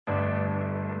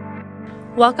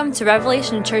Welcome to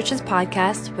Revelation Church's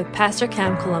podcast with Pastor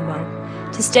Cam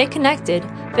Colombo. To stay connected,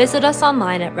 visit us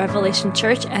online at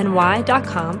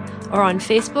revelationchurchny.com or on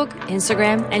Facebook,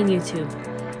 Instagram, and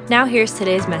YouTube. Now here's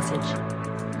today's message.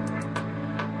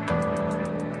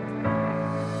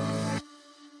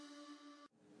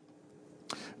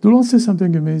 The Lord says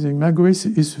something amazing. My grace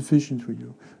is sufficient for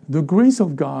you. The grace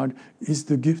of God is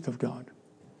the gift of God.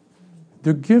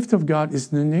 The gift of God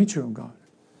is the nature of God.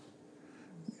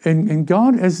 And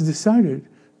God has decided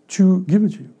to give it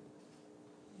to you.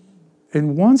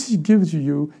 And once He gives it to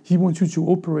you, He wants you to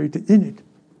operate in it.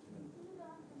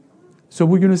 So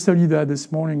we're going to study that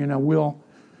this morning, and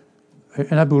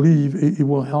I believe it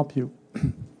will help you.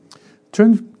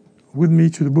 Turn with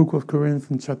me to the book of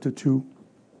Corinthians chapter 2.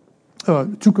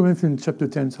 2 Corinthians chapter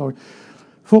 10, sorry.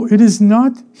 For it is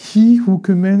not he who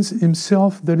commends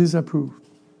himself that is approved.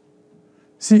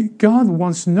 See, God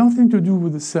wants nothing to do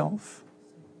with the self.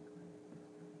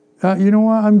 You know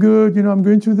what, I'm good, I'm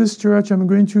going to this church, I'm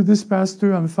going to this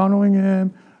pastor, I'm following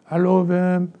him, I love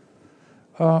him.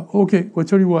 Okay, well,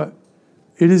 tell you what,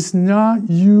 it is not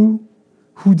you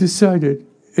who decided,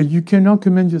 and you cannot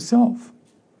commend yourself,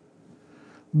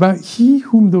 but he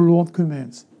whom the Lord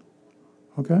commands.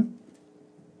 Okay?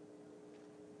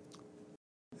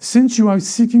 Since you are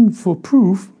seeking for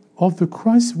proof of the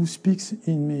Christ who speaks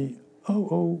in me.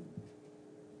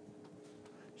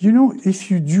 If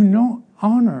you do not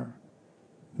honor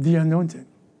the anointing,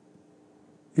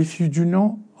 if you do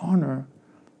not honor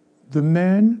the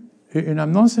man, and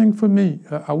I'm not saying for me,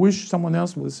 I wish someone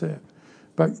else would say it,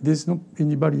 but there's not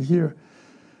anybody here.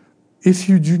 If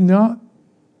you do not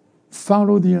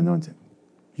follow the anointing,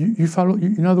 you follow,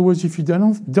 in other words, if you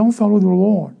don't follow the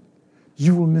Lord,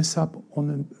 you will miss up on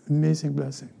an amazing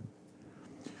blessing.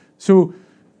 So,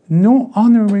 no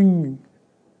honoring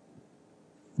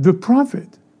the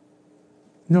prophet,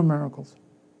 no miracles.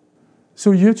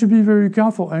 So you have to be very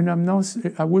careful, and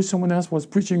I wish someone else was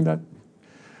preaching that.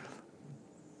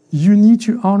 You need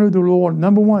to honor the Lord,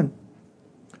 number one.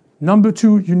 Number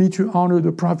two, you need to honor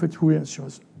the prophet who He has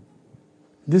chosen.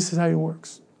 This is how it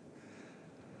works.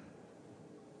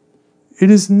 It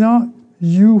is not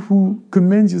you who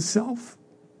commends yourself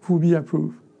who will be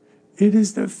approved. It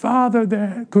is the Father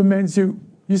that commends you.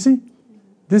 You see?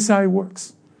 This is how it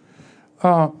works.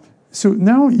 So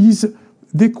now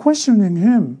they're questioning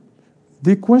Him.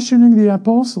 They're questioning the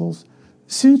apostles.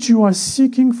 Since you are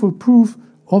seeking for proof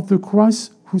of the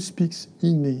Christ who speaks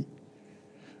in me.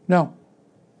 Now,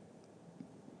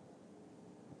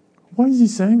 why is He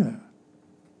saying that?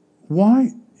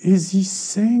 Why is He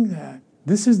saying that?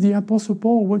 This is the Apostle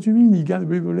Paul. What do you mean? He got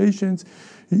revelations.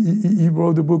 He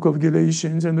wrote the book of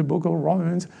Galatians and the book of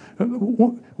Romans.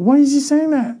 Why is he saying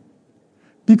that?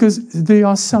 Because there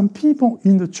are some people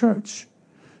in the church,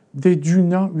 they do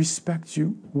not respect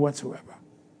you whatsoever.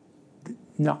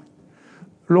 Not.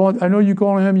 Lord, I know you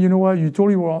call him, you know what, you're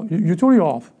totally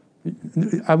off.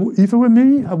 If it were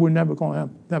me, I would never call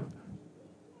him. Never.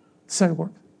 Same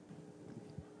word.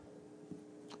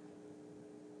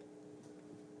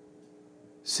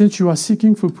 Since you are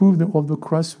seeking for proof of the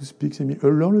Christ who speaks in me, a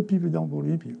lot of people don't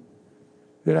believe you.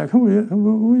 They're like, who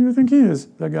do you think he is,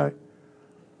 that guy?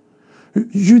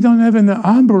 You don't have an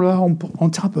umbrella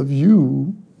on top of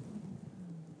you.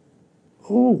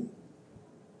 Oh,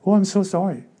 I'm so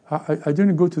sorry. I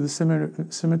didn't go to the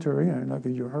cemetery, like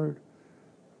you heard.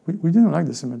 We didn't like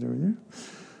the cemetery,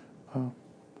 yeah?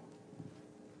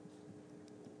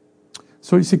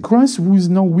 So you see, Christ who is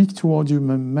not weak toward you,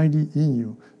 but mighty in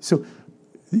you. So,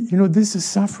 this is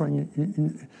suffering.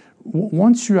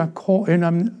 Once you are called,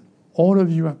 and all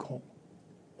of you are called.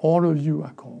 All of you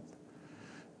are called.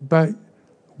 But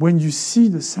when you see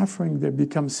the suffering that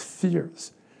becomes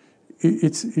fears,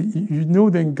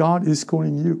 then God is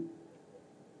calling you.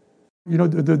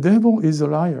 The devil is a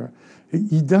liar.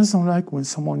 He doesn't like when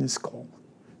someone is called.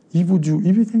 He will do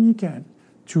everything he can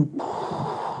to,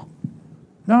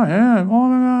 not him, oh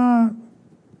my God.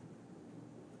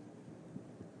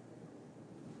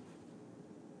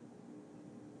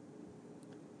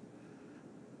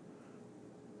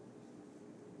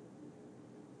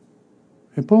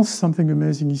 And Paul said something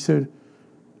amazing. He said,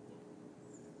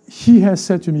 He has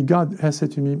said to me, God has said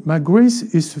to me, my grace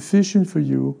is sufficient for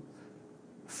you,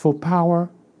 for power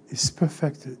is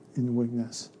perfected in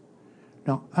weakness.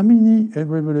 Now, how many at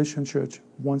Revelation Church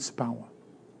wants power?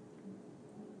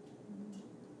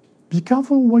 Be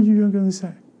careful what you're going to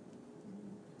say.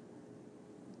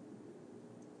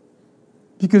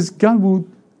 Because God will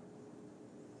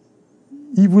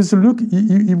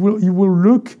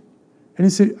look and He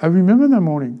said, I remember that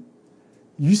morning.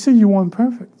 You say you want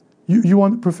perfect. You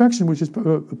want perfection, which is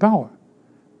power.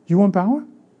 You want power?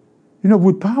 You know,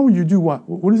 with power you do what?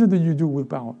 What is it that you do with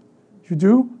power? You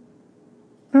do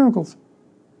miracles,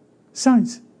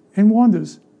 signs, and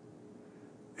wonders.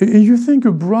 And you think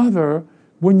a brother,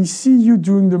 when he sees you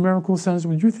doing the miracle signs,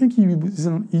 would you think he's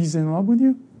in love with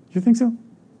you? You think so?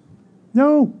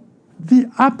 No. The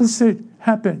opposite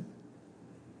happened.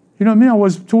 You know me, I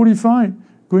was totally fine.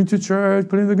 Going to church,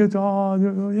 playing the guitar,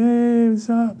 hey, what's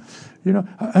up? You know,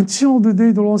 until the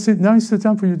day the Lord said, now it's the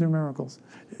time for you to do miracles.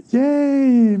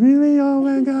 Yay, really? Oh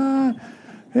my God.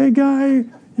 Hey guy,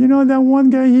 you know that one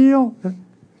guy healed?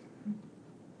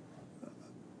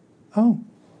 Oh.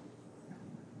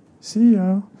 See,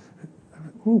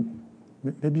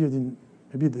 maybe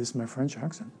this is my French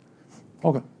accent.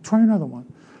 Okay, try another one.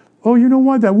 Oh, you know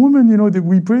what? That woman, you know, that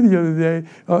we prayed the other day,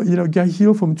 got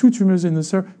healed from 2 tumors in the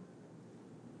cervix.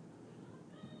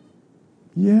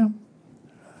 Yeah.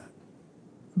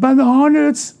 But the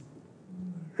hundreds,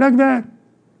 like that,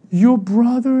 your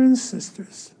brother and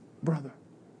sisters, brother.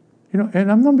 You know,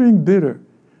 and I'm not being bitter.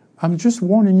 I'm just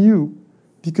warning you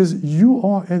because you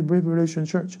are at Revelation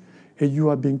Church and you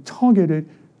are being targeted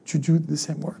to do the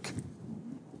same work.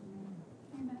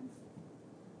 Amen.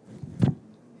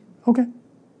 Okay.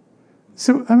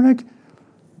 So I'm like,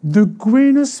 the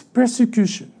greatest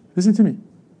persecution, listen to me,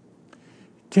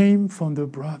 came from the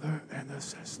brother and the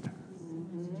sister.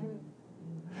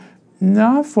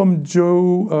 Not from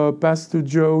Joe, Pastor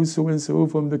Joe, so-and-so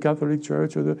from the Catholic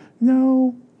Church.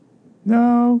 No.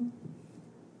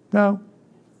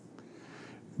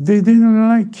 They didn't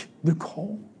like the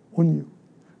call on you.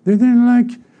 They didn't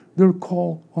like the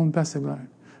call on Pastor Glenn.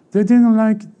 They didn't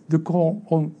like the call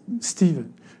on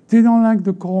Stephen. They don't like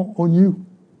the call on you.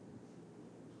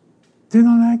 They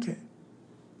don't like it.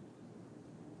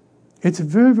 It's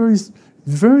very, very,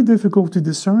 very difficult to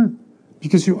discern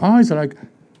because your eyes are like,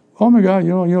 oh my God, you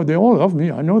know, they all love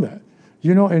me. I know that.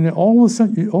 You know, and all of a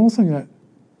sudden you're like,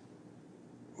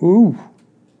 ooh,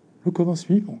 look at those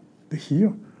people. They're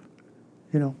here.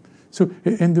 You know. So,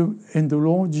 and the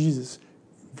Lord Jesus,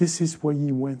 this is what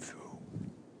he went through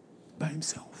by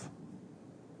himself.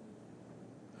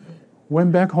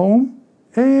 Went back home.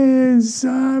 Hey,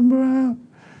 Sabra.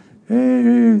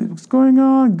 Hey, what's going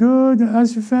on? Good.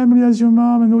 How's your family? How's your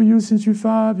mom? I know you since you're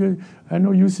 5. I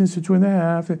know you since you're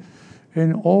 2.5.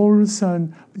 And all of a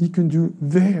sudden, he can do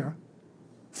there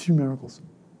few miracles.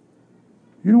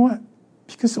 You know what?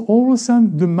 Because all of a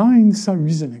sudden, the mind starts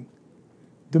reasoning.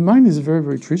 The mind is very,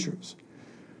 very treacherous.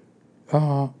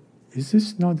 Is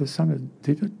this not the son of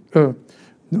David?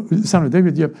 No, the son of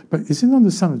David, yeah. But is it not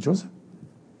the son of Joseph?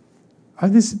 Are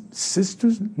these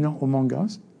sisters not among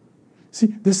us? See,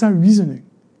 they start reasoning.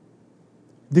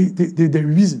 They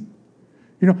reason.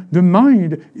 You know, the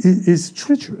mind is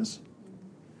treacherous.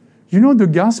 You know, the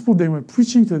gospel they were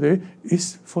preaching today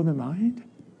is for the mind.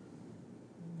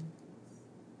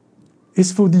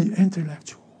 It's for the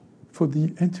intellectual. For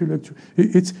the intellectual.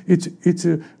 It's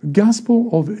a gospel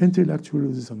of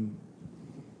intellectualism.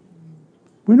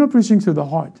 We're not preaching to the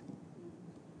heart.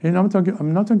 And I'm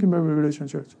not talking about Revelation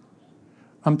Church.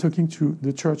 I'm talking to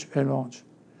the church at large.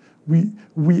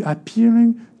 We are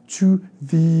appealing to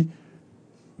the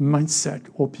mindset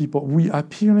of people. We are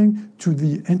appealing to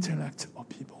the intellect of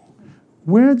people.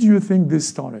 Where do you think this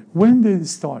started? When did it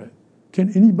start?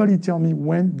 Can anybody tell me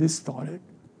when this started?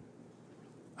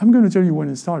 I'm going to tell you when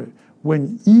it started.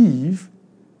 When Eve,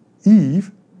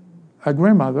 our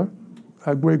grandmother,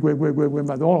 our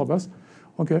great-great-great-great-grandmother, all of us,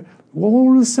 okay,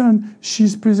 all of a sudden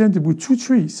she's presented with 2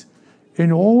 trees.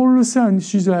 And all of a sudden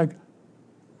she's like,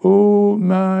 oh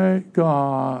my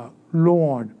God,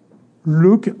 Lord,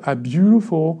 look how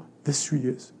beautiful this tree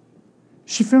is.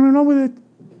 She fell in love with it.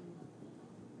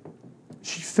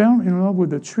 She fell in love with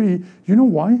the tree. You know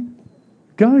why?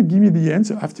 God gave me the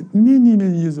answer after many,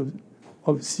 many years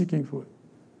of seeking for it.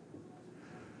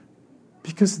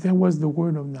 Because there was the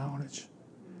word of knowledge.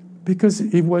 Because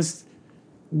it was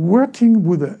working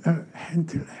with her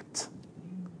intellect.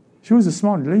 She was a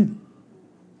smart lady.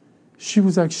 She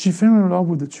fell in love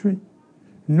with the tree.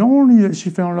 Not only that she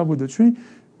fell in love with the tree,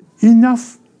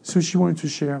 enough so she wanted to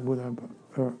share with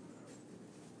her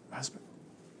husband.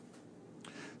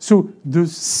 So the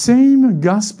same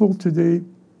gospel today,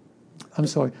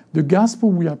 the gospel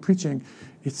we are preaching,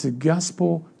 it's a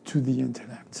gospel to the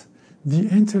intellect. The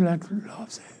intellect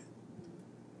loves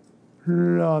it.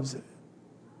 Loves it.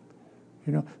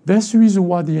 You know, that's the reason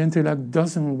why the intellect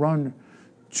doesn't run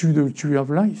to the tree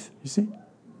of life, you see?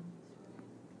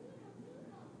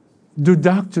 The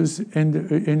doctors,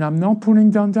 and I'm not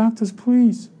putting down doctors,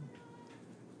 please.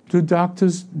 The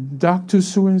doctors, Dr.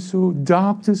 So-and-so,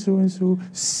 Dr. So-and-so,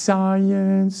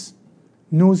 science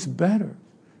knows better.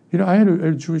 I had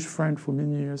a Jewish friend for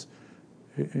many years,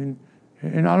 and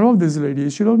I love this lady.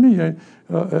 She loved me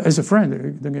as a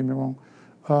friend, don't get me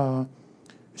wrong.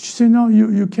 She said, no,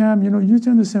 you Cam, you need to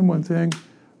understand one thing.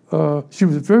 She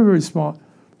was very, very smart,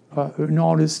 an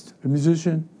artist, a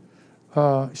musician.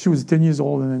 She was 10 years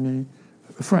older than me,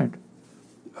 a friend.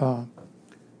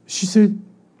 She said,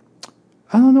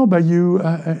 I don't know about you,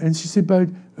 and she said, but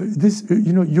this,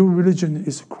 your religion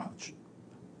is a crutch.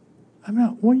 I'm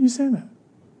like, why are you saying that?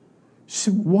 She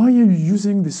said, why are you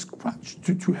using this crutch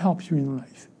to help you in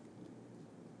life?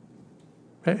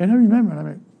 And I remember, I'm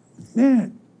like,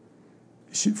 man.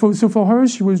 So for her,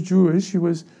 she was Jewish. She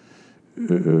was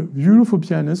a beautiful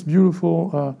pianist,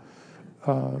 beautiful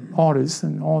artist,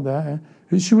 and all that.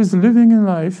 And she was living her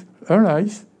life on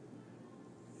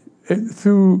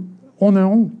her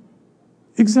own,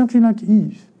 exactly like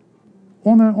Eve,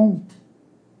 on her own.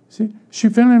 See, she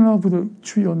fell in love with the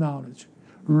tree of knowledge,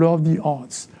 loved the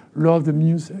arts, loved the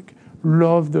music,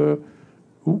 loved the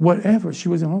whatever. She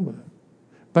was in love with it.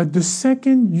 But the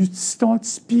second you start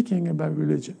speaking about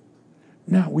religion,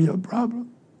 now we have a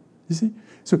problem. You see?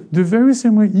 So the very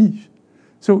same way Eve.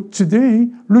 So today,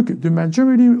 look, the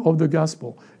majority of the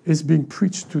gospel is being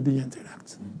preached to the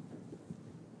intellect.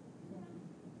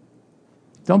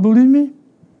 Don't believe me?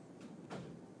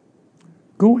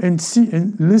 Go and see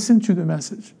and listen to the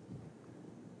message.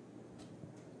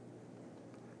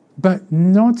 But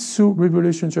not so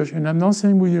Revelation Church. And I'm not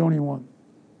saying we're the only one.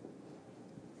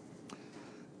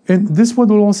 And this is what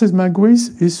the Lord says, my grace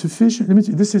is sufficient.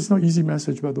 This is not easy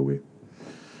message, by the way.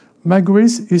 My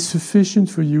grace is sufficient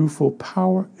for you, for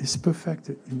power is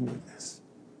perfected in weakness.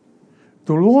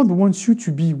 The Lord wants you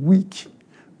to be weak.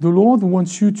 The Lord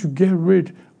wants you to get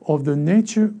rid of the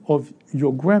nature of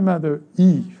your grandmother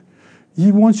Eve.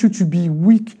 He wants you to be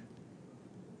weak.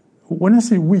 When I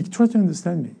say weak, try to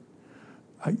understand me.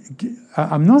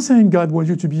 I'm not saying God wants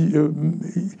you to be,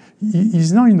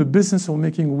 he's not in the business of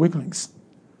making weaklings.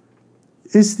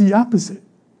 It's the opposite.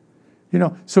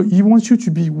 So he wants you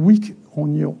to be weak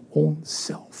on your own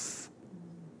self.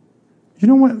 You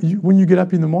know what, when you get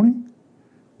up in the morning,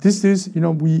 this is,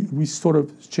 we sort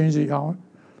of change the hour.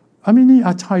 How many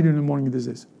are tired in the morning this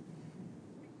is?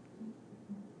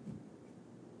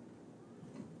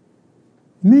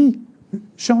 Me.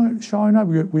 Shaw and I,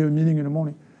 we have a meeting in the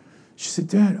morning. She said,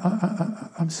 Dad,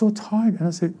 I'm so tired. And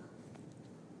I said,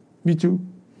 me too.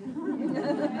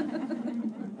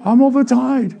 I'm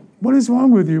overtired. What is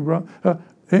wrong with you, bro?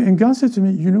 And God said to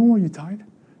me, you know why you're tired?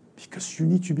 Because you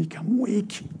need to become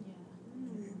weak.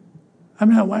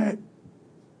 I'm like, what?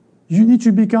 You need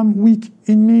to become weak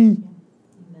in me.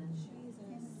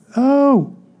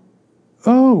 Oh.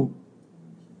 So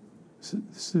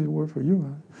this is a word for you,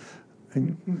 huh?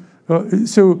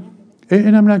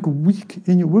 And I'm like, weak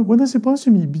in you. What does it supposed to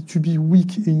mean to be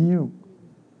weak in you?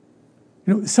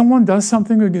 Someone does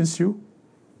something against you,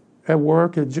 at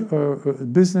work, at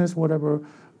business, whatever.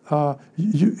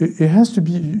 It has to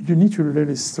be, you need to let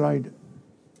it slide.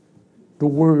 The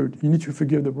word, you need to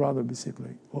forgive the brother,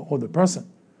 basically, or the person.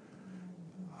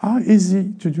 How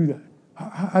easy to do that?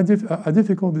 How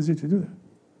difficult is it to do that?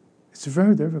 It's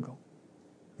very difficult.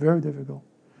 Very difficult.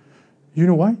 You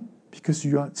know why? Because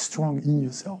you are strong in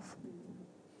yourself.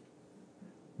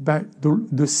 But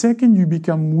the second you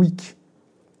become weak,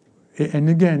 and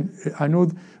again, I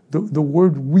know the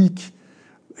word weak,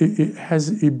 it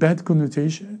has a bad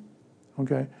connotation,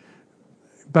 okay?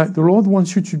 But the Lord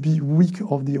wants you to be weak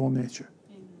of the old nature.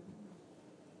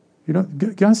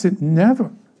 God said,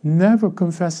 never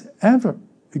confess ever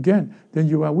again that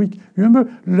you are weak.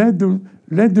 Remember, let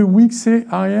the weak say,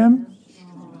 I am.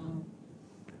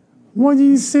 Why do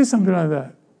you say something like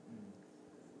that?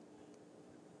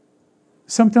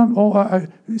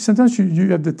 Sometimes you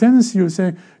have the tendency of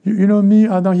saying, me,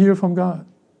 I don't hear from God.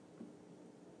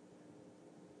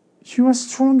 You are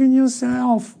strong in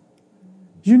yourself.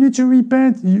 You need to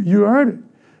repent. You heard it.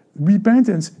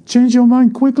 Repentance. Change your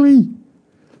mind quickly.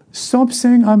 Stop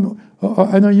saying, I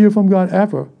don't hear from God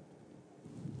ever.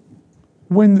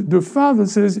 When the Father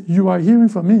says, you are hearing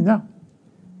from me now.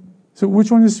 So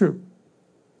which one is true?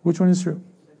 Which one is true?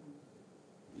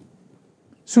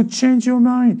 So change your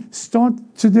mind. Start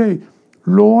today.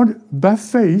 Lord, by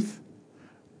faith,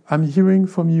 I'm hearing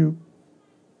from you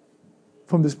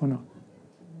from this point on.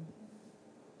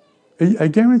 I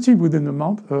guarantee within a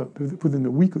month, within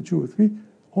a week or 2 or 3,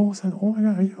 all of a sudden, oh my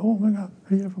God,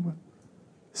 I hear from God.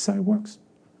 This is how it works.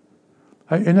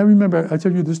 I remember, I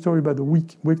tell you the story about the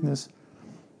weakness.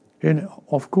 And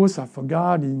of course, I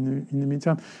forgot in the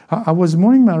meantime. I was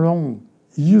mowing my lawn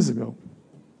years ago.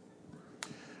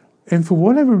 And for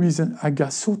whatever reason, I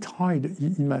got so tired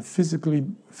in my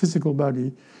physical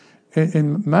body.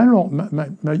 And my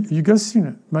lawn, you guys seen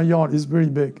it, my yard is very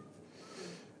big.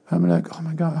 I'm like, oh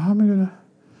my God, how am I going to...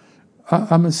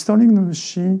 I'm starting the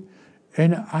machine,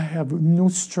 and I have no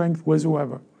strength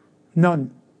whatsoever.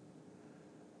 None.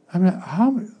 I'm like,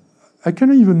 how... I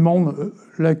cannot even mow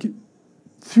like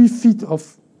 3 feet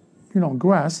of,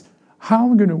 grass. How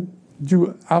am I going to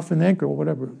do half an acre or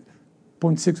whatever,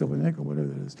 0.6 of an acre,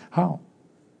 whatever it is? How?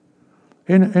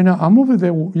 And I'm over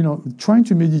there, trying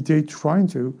to meditate,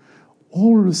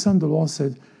 all of a sudden the Lord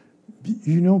said,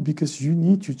 because you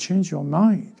need to change your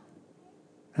mind.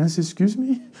 And I said, excuse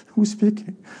me? Who's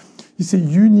speaking? He said,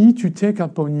 you need to take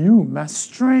upon you my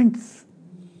strength.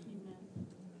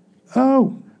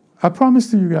 Oh, I promise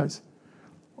to you guys.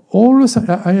 All of a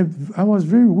sudden, I was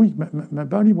very weak. My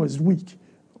body was weak.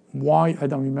 Why? I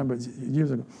don't remember.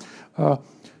 Years ago.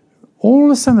 All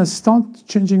of a sudden, I started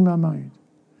changing my mind.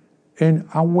 And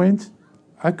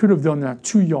I could have done that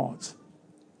 2 yards.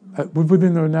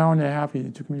 Within an hour and a half,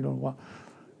 it took me a little while.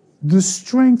 The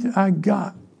strength I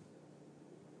got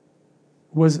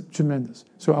was tremendous.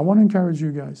 So I want to encourage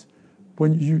you guys,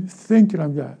 when you think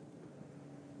like that,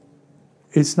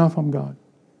 it's not from God.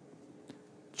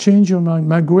 Change your mind.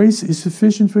 My grace is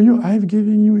sufficient for you. I have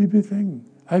given you everything.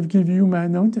 I've given you my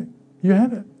anointing. You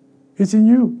have it. It's in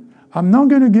you. I'm not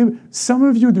going to give some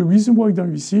of you the reason why you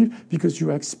don't receive, because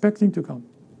you are expecting to come.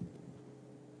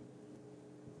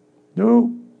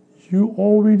 No, you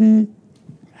already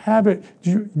have it.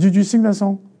 Did you sing that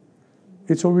song?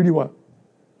 It's already what?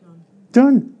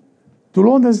 Done. The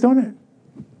Lord has done it.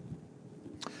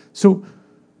 So,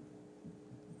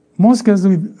 most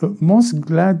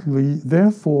gladly,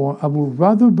 therefore, I will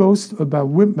rather boast about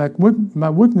my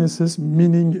weaknesses,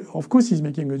 meaning, of course he's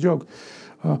making a joke,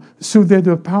 so that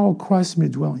the power of Christ may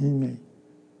dwell in me.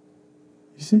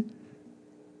 You see?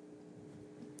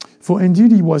 For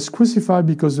indeed he was crucified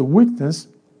because of weakness.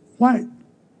 Why?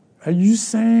 Are you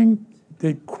saying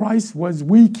that Christ was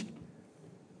weak?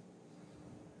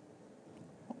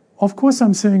 Of course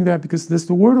I'm saying that because that's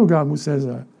the Word of God who says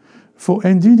that. For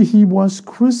indeed he was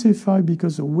crucified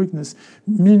because of weakness,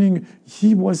 meaning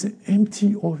he was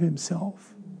empty of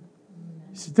himself.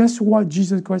 See, that's why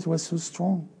Jesus Christ was so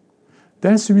strong.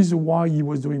 That's the reason why he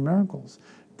was doing miracles.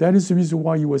 That is the reason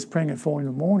why he was praying at 4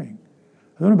 a.m.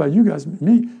 I don't know about you guys,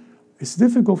 me, it's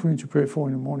difficult for me to pray at 4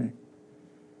 a.m.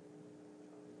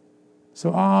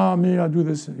 So, me, I do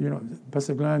this,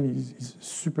 Pastor Glenn, he's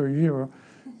a superhero.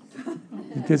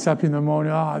 He gets up in the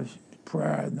morning,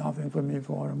 prayer, nothing for me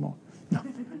for a moment. No.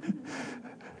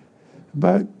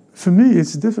 But for me,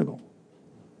 it's difficult.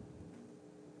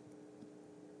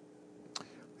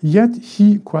 Yet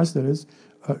he, Christ that is,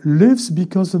 lives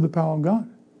because of the power of God.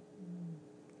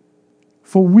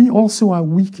 For we also are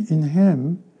weak in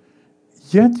him,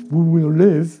 yet we will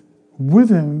live with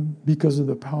him because of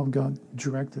the power of God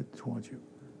directed toward you.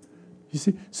 You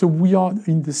see? So we are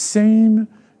in the same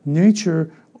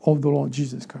nature of the Lord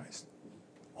Jesus Christ.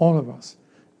 All of us.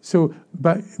 So,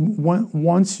 but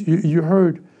once you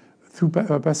heard through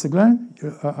Pastor Glenn,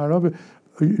 I love it,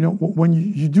 when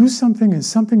you do something and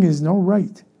something is not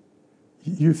right,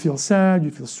 you feel sad,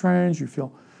 you feel strange,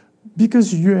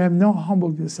 because you have not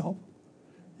humbled yourself.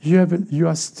 You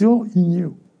are still in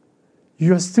you.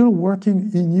 You are still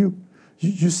working in you.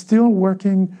 You're still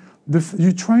working,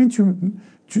 you're trying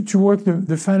to work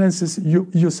the finances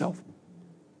yourself.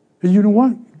 And you know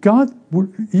what? God,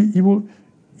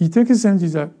 He takes his hand,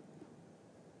 he's like,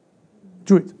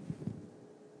 do it.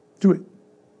 Do it.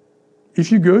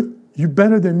 If you're good, you're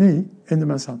better than me and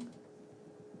my son.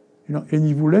 And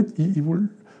he will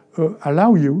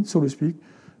allow you, so to speak,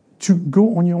 to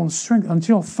go on your own strength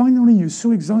until finally you're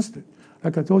so exhausted.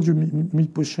 Like I told you, me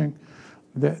pushing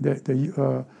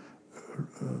the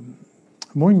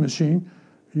mowing machine,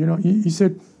 he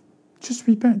said, just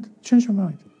repent, change your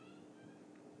mind.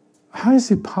 How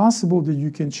is it possible that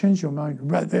you can change your mind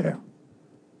right there?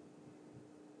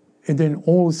 And then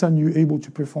all of a sudden you're able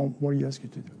to perform what he asks you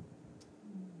to do.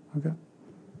 Okay?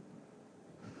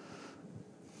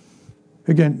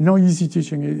 Again, no easy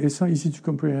teaching. It's not easy to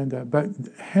comprehend that. But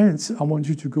hence, I want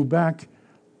you to go back.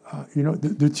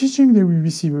 The teaching that we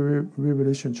receive at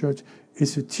Revelation Church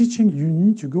is a teaching you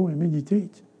need to go and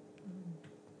meditate.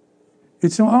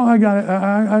 It's not, I got it,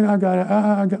 I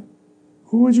got it.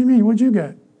 What do you mean? What do you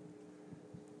get?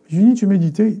 You need to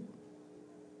meditate.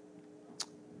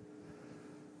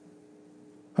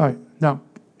 All right, now,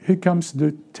 here comes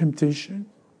the temptation.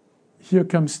 Here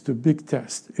comes the big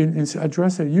test. It's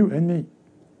addressed at you and me.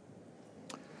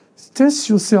 Test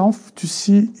yourself to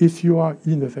see if you are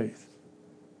in the faith.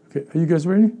 Okay, are you guys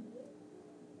ready?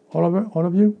 All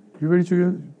of you? You ready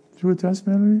to do a test,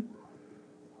 Melanie?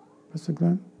 Pastor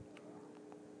Glenn?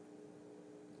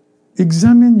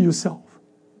 Examine yourself.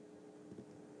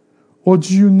 Or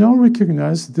do you now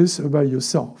recognize this about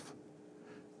yourself?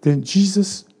 Then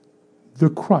Jesus, the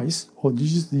Christ, or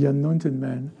Jesus, the anointed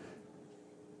man,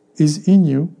 is in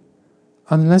you,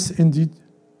 unless indeed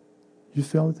you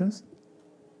fail the test?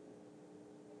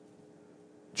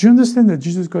 Do you understand that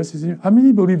Jesus Christ is in you? How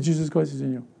many believe Jesus Christ is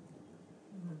in you?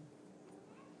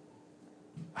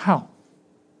 How?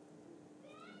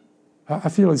 I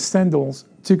feel his sandals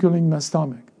tickling my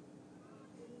stomach.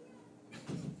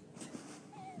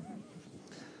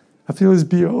 I feel his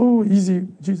beer. Oh, easy,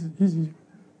 Jesus, easy.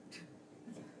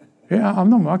 Yeah, I'm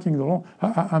not mocking the Lord.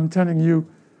 I'm telling you,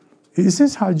 is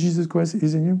this how Jesus Christ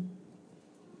is in you?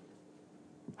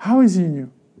 How is he in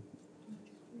you?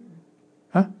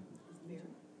 Huh?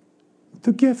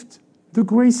 The gift, the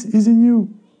grace is in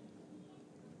you.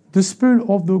 The Spirit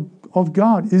of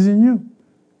God is in you,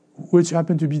 which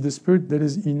happened to be the Spirit that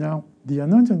is in now the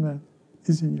anointed man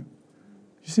is in you.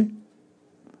 You see?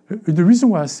 The reason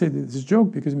why I say this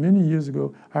joke, because many years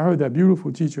ago, I heard that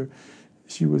beautiful teacher.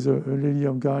 She was a lady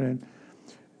of God,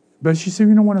 but she said,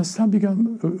 when I started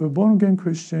becoming a born-again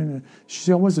Christian, she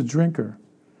said I was a drinker.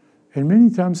 And many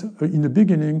times in the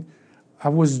beginning, I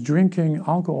was drinking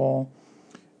alcohol,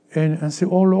 and I said,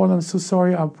 oh, Lord, I'm so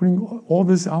sorry, I'm putting all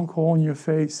this alcohol in your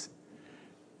face.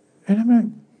 And I'm like,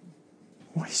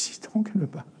 what is she talking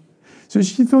about? So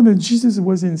she thought that Jesus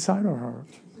was inside of her.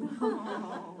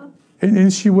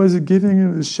 And she was giving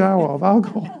him a shower of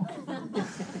alcohol.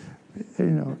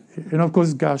 And of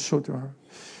course, God showed to her.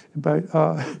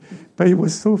 But it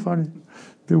was so funny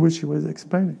the way she was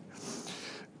explaining.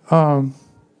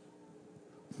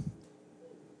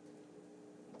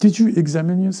 Did you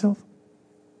examine yourself?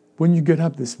 When you get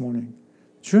up this morning,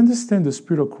 do you understand the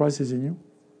Spirit of Christ is in you?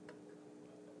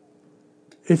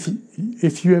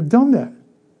 If you have done that,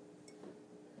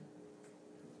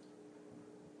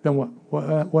 then what?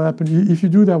 What happened? If you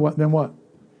do that, then what?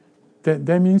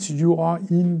 That means you are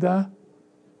in the...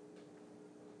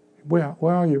 Where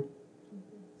are you?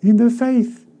 In the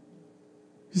faith.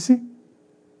 You see?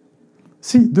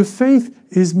 See, the faith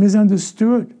is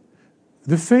misunderstood.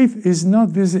 The faith is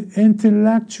not this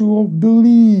intellectual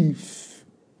belief.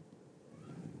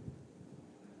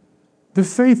 The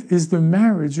faith is the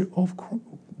marriage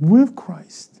with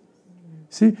Christ.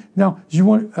 See? Now,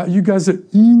 you guys are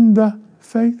in the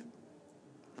faith.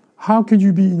 How can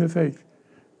you be in the faith?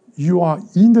 You are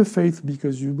in the faith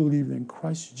because you believe in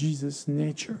Christ Jesus'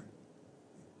 nature.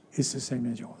 It's the same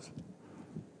as yours.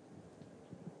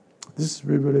 This is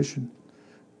revelation.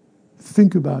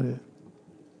 Think about it.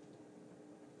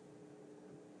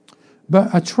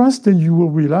 But I trust that you will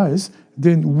realize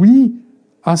that we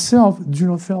ourselves do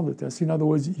not fail the test. In other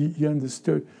words, he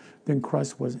understood that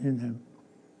Christ was in him.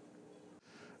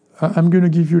 I'm going to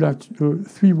give you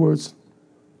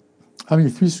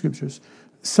three scriptures.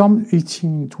 Psalm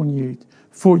 18:28.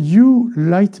 For you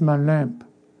light my lamp.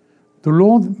 The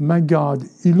Lord my God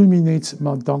illuminates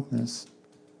my darkness.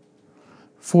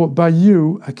 For by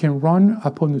you I can run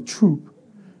upon a troop,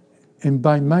 and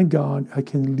by my God I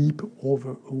can leap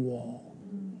over a wall.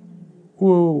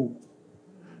 Whoa.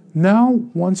 Now,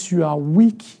 once you are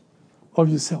weak of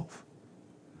yourself,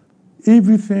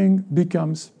 everything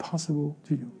becomes possible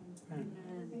to you.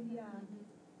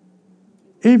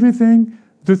 Everything,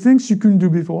 the things you couldn't do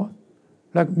before,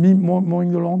 like me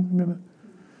mowing the lawn, remember?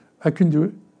 I couldn't do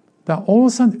it. But all of a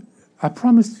sudden, I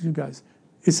promise you guys,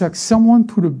 it's like someone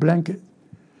put a blanket,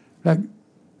 like,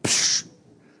 psh,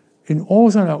 and all of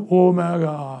a sudden, oh my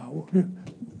God.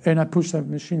 And I pushed that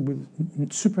machine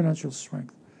with supernatural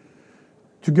strength.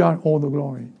 To God, all the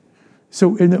glory. So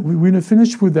we're going to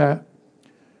finish with that,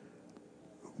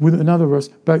 with another verse,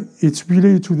 but it's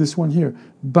related to this one here.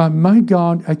 By my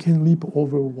God, I can leap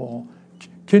over a wall.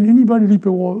 Can anybody leap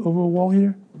over a wall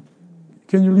here?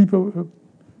 Can you leap over?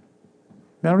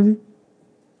 Melody?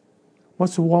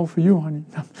 What's the wall for you, honey?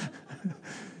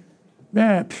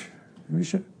 Man, we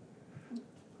should.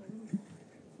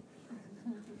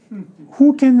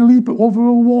 Who can leap over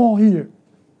a wall here?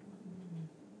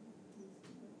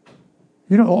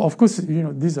 Of course,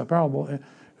 these are parable.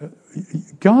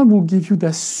 God will give you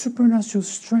that supernatural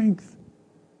strength.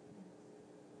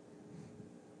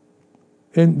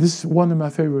 And this is one of my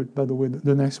favorite, by the way,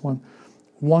 the next one.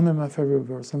 One of my favorite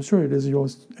verses. I'm sure it is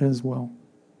yours as well.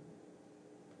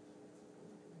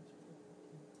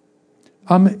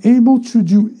 I'm able to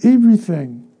do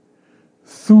everything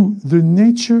through the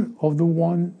nature of the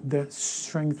one that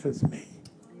strengthens me.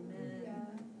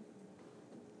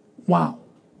 Wow.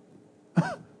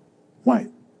 Why?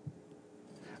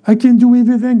 I can do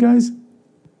everything, guys.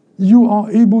 You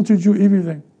are able to do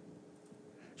everything.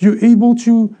 You're able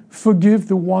to forgive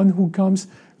the one who comes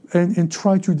and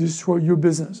try to destroy your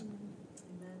business.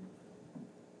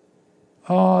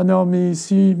 Oh, no,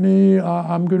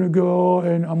 I'm going to go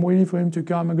and I'm waiting for him to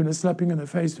come. I'm going to slap him in the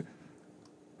face.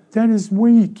 That is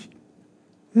weak.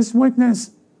 It's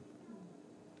weakness.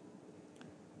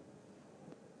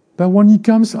 But when he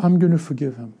comes, I'm going to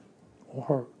forgive him or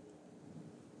her.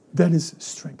 That is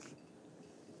strength.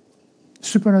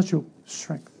 Supernatural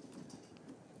strength.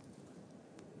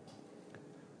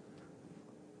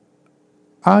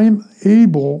 I've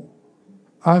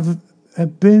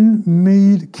been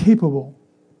made capable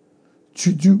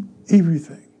to do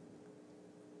everything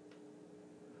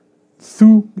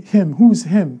through him. Who's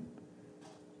him?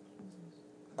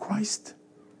 Christ.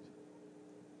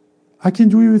 I can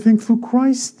do everything through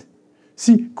Christ.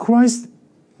 See, Christ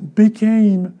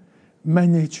became my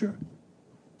nature.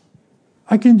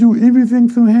 I can do everything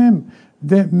through him.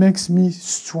 That makes me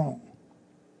strong.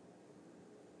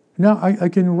 Now I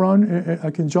can run,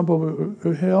 I can jump over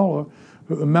a hill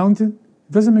or a mountain.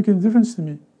 It doesn't make any difference to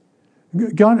me.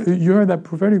 God, you heard that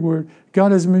prophetic word,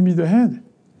 God has made me the head,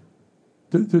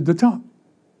 the top.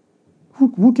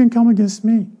 Who can come against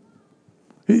me?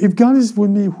 If God is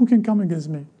with me, who can come against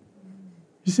me?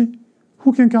 You see?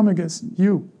 Who can come against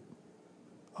you?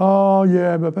 Oh,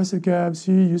 yeah, but Pastor Cab,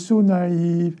 see, you're so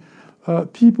naive.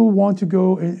 People want to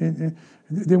go and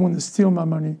they want to steal my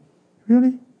money.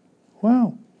 Really?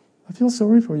 Wow. I feel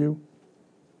sorry for you.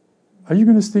 Are you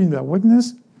going to stay in that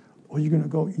weakness, or are you going to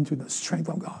go into the strength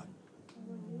of God?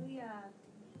 Hallelujah.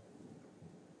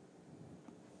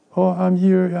 Oh, I'm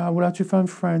here. I would like to find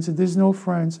friends. There's no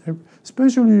friends,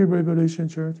 especially in Revelation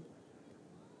Church.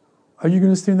 Are you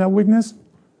going to stay in that weakness?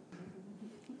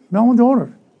 My own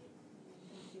daughter.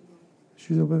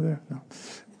 She's over there. No.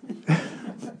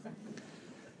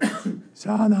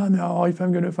 So, no, if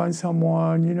I'm going to find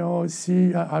someone,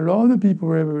 see, I love the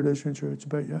people at Revelation Church,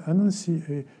 but I don't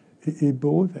see a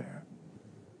bow there.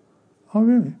 Oh,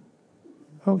 really?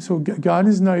 Oh, so God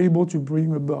is not able to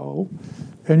bring a bow,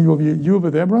 and you over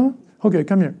there, brother? Okay,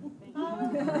 come here.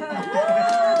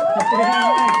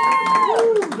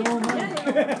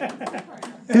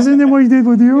 Isn't that what he did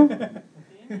with you?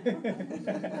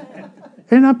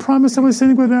 And I promised I was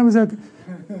sitting with them. I was like,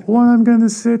 what I'm going to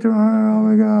say to her, oh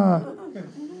my God.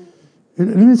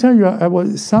 Let me tell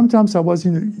you, sometimes I was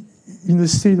in a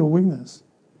state of weakness.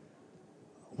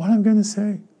 What I'm going to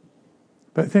say?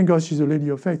 But thank God she's a lady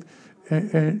of faith.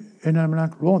 And I'm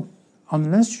like, Lord,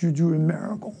 unless you do a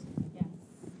miracle. Yes.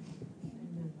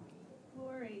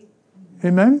 Glory.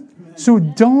 Amen? So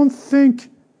don't think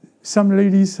some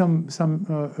ladies, some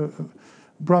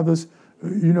brothers, I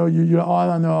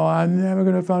don't know, I'm never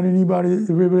going to find anybody in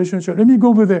the Revelation Church. Let me go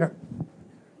over there.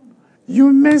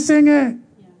 You're missing it.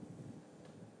 Yeah.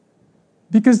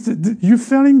 Because you're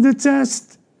failing the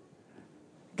test.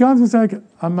 God was like,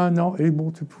 am I not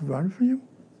able to provide for you?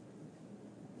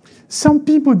 Some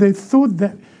people, they thought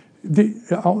that,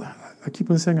 I keep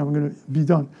on saying I'm going to be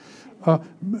done,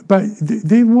 but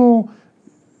they will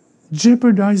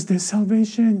jeopardize their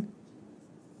salvation.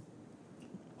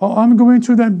 Oh, I'm going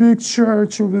to that big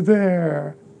church over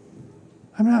there.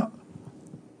 I'm out.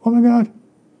 Oh my God.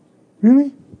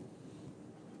 Really?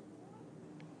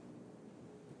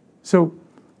 So,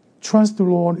 trust the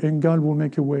Lord and God will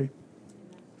make a way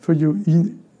for you,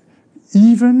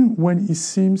 even when it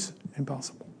seems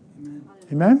impossible.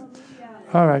 Amen?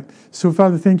 All right. So,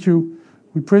 Father, thank you.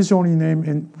 We praise your holy name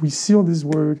and we seal this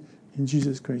word in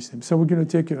Jesus Christ's name. So we're going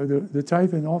to take the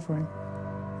tithe and offering.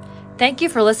 Thank you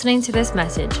for listening to this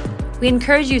message. We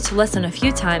encourage you to listen a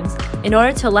few times in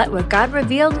order to let what God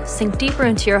revealed sink deeper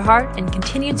into your heart and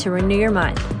continue to renew your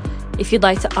mind. If you'd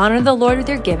like to honor the Lord with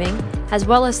your giving, as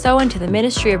well as sow into the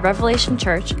ministry of Revelation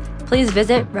Church, please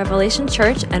visit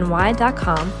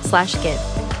revelationchurchny.com/give.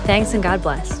 Thanks and God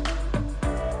bless.